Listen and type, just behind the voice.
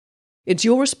It's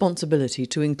your responsibility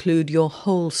to include your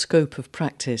whole scope of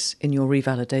practice in your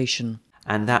revalidation.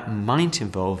 And that might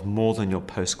involve more than your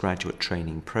postgraduate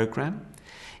training programme.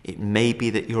 It may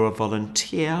be that you're a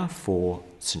volunteer for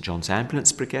St John's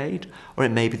Ambulance Brigade, or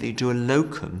it may be that you do a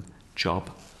locum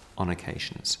job on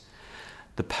occasions.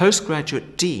 The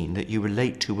postgraduate dean that you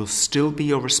relate to will still be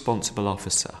your responsible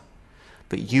officer,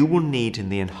 but you will need in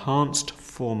the enhanced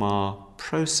Form R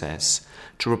process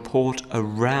to report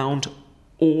around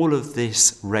all of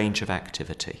this range of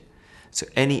activity. So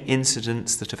any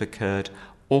incidents that have occurred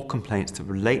or complaints that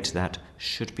relate to that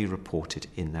should be reported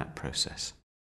in that process.